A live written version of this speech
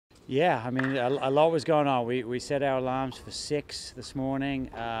Yeah, I mean, a lot was going on. We set our alarms for 6 this morning.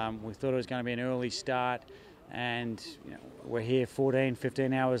 We thought it was going to be an early start, and we're here 14,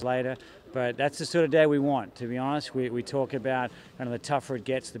 15 hours later. But that's the sort of day we want, to be honest. We talk about kind of the tougher it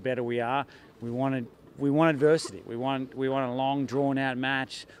gets, the better we are. We want adversity. We want a long, drawn-out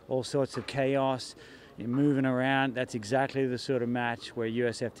match, all sorts of chaos, moving around. That's exactly the sort of match where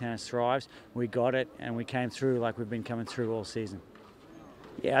USF tennis thrives. We got it, and we came through like we've been coming through all season.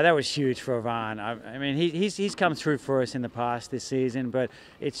 Yeah, that was huge for Ivan. I mean, he's come through for us in the past this season, but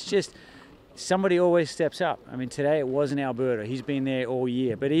it's just somebody always steps up. I mean, today it wasn't Alberto. He's been there all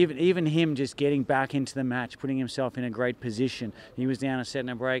year. But even him just getting back into the match, putting himself in a great position. He was down a set and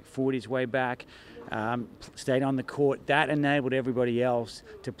a break, fought his way back, stayed on the court. That enabled everybody else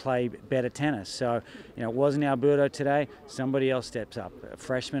to play better tennis. So, it wasn't Alberto today. Somebody else steps up. A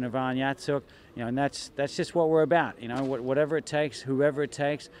freshman, Ivan Yatsuk. And that's just what we're about. Whatever it takes, whoever it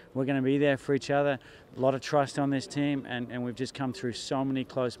takes, we're going to be there for each other. A lot of trust on this team, and we've just come through so many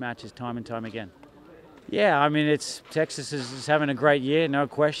close matches time and time again. Yeah, I mean, Texas is having a great year, no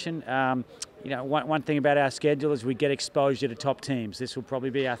question. One thing about our schedule is we get exposure to top teams. This will probably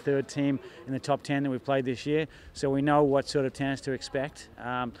be our third team in the top 10 that we've played this year, so we know what sort of tennis to expect.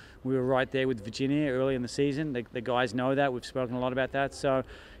 We were right there with Virginia early in the season. The guys know that. We've spoken a lot about that. So,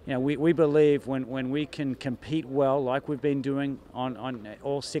 we believe when we can compete well, like we've been doing on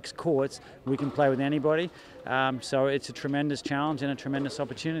all 6 courts, we can play with anybody. So it's a tremendous challenge and a tremendous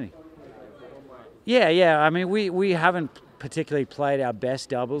opportunity. Yeah. I mean, we haven't particularly played our best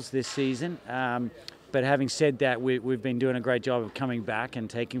doubles this season. But having said that, we've been doing a great job of coming back and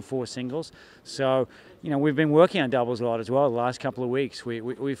taking 4 singles. So, we've been working on doubles a lot as well the last couple of weeks.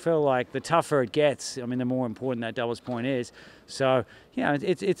 We feel like the tougher it gets, I mean, the more important that doubles point is. So,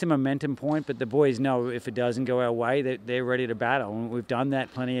 it's a momentum point, but the boys know if it doesn't go our way, they're ready to battle. And we've done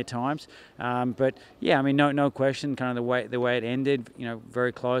that plenty of times. But, yeah, I mean, no question, kind of the way it ended,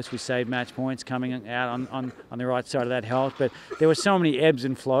 very close. We saved match points coming out on the right side of that helped. But there were so many ebbs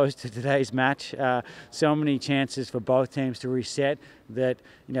and flows to today's match. So many chances for both teams to reset that,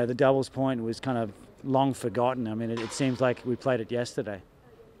 the doubles point was kind of long forgotten. I mean, it seems like we played it yesterday.